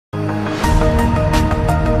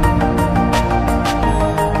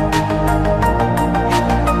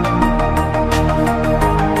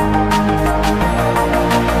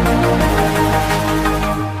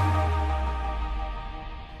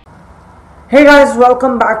Hey guys,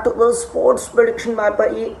 welcome back to the Sports Prediction by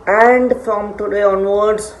PARI, and from today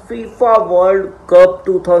onwards FIFA World Cup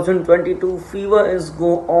 2022 fever is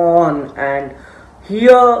go on, and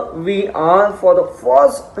here we are for the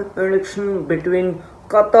first prediction between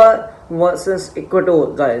Qatar versus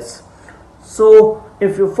Ecuador, guys. So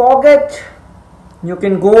if you forget, you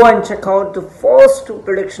can go and check out the first two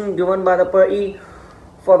prediction given by the PARI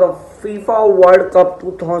for the FIFA World Cup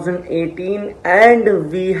 2018,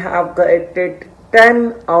 and we have corrected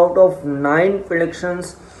 10 out of 9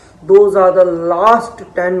 predictions. Those are the last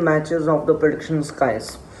 10 matches of the predictions,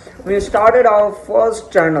 guys. We started our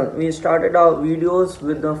first channel, we started our videos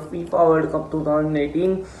with the FIFA World Cup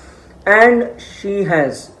 2018, and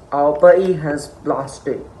our PARI has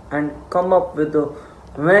blasted and come up with a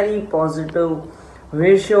very positive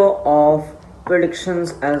ratio of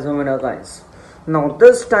predictions as a winner, guys. Now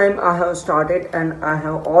this time I have started, and I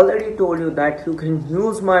have already told you that you can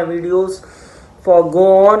use my videos for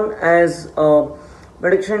go on as a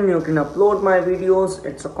prediction. You can upload my videos.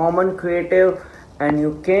 It's a common creative, and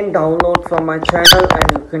you can download from my channel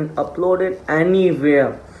and you can upload it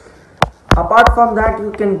anywhere. Apart from that,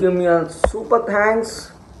 you can give me a super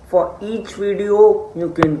thanks for each video. You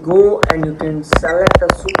can go and you can select a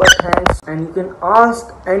super thanks, and you can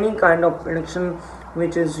ask any kind of prediction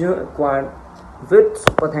which is you required with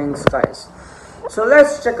super thanks, guys. So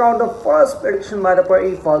let's check out the first prediction by the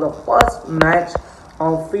PARI for the first match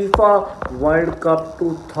of FIFA World Cup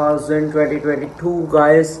 2022,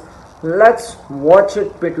 guys. Let's watch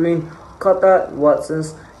it between Qatar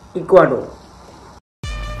versus Ecuador.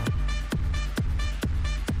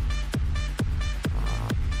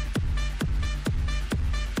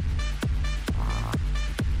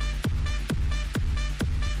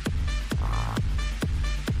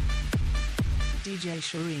 DJ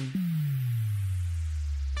Shireen.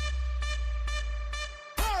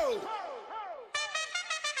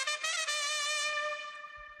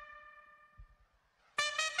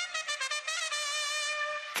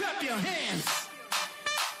 Clap your hands.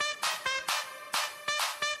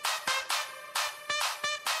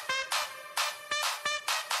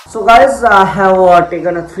 So guys, I have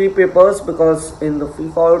taken 3 papers because in the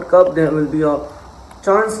FIFA World Cup there will be a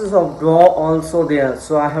chances of draw also there.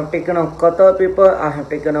 So I have taken a Qatar paper, I have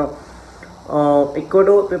taken a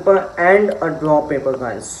Ecuador paper, and a draw paper,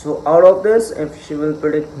 guys. So out of this, if she will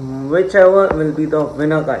predict whichever will be the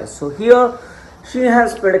winner, guys. So here she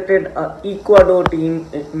has predicted a Ecuador team.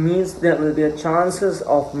 It means there will be a chances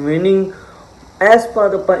of winning as per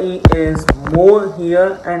the PARI is more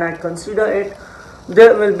here, and I consider it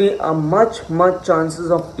there will be a much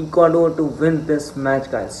chances of Ecuador to win this match,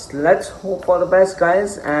 guys. Let's hope for the best,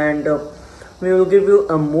 guys, and we will give you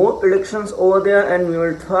more predictions over there, and we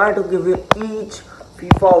will try to give you each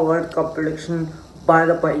FIFA World Cup prediction by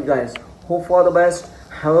the PARI, guys. Hope for the best.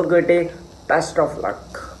 Have a good day. Best of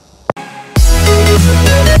luck.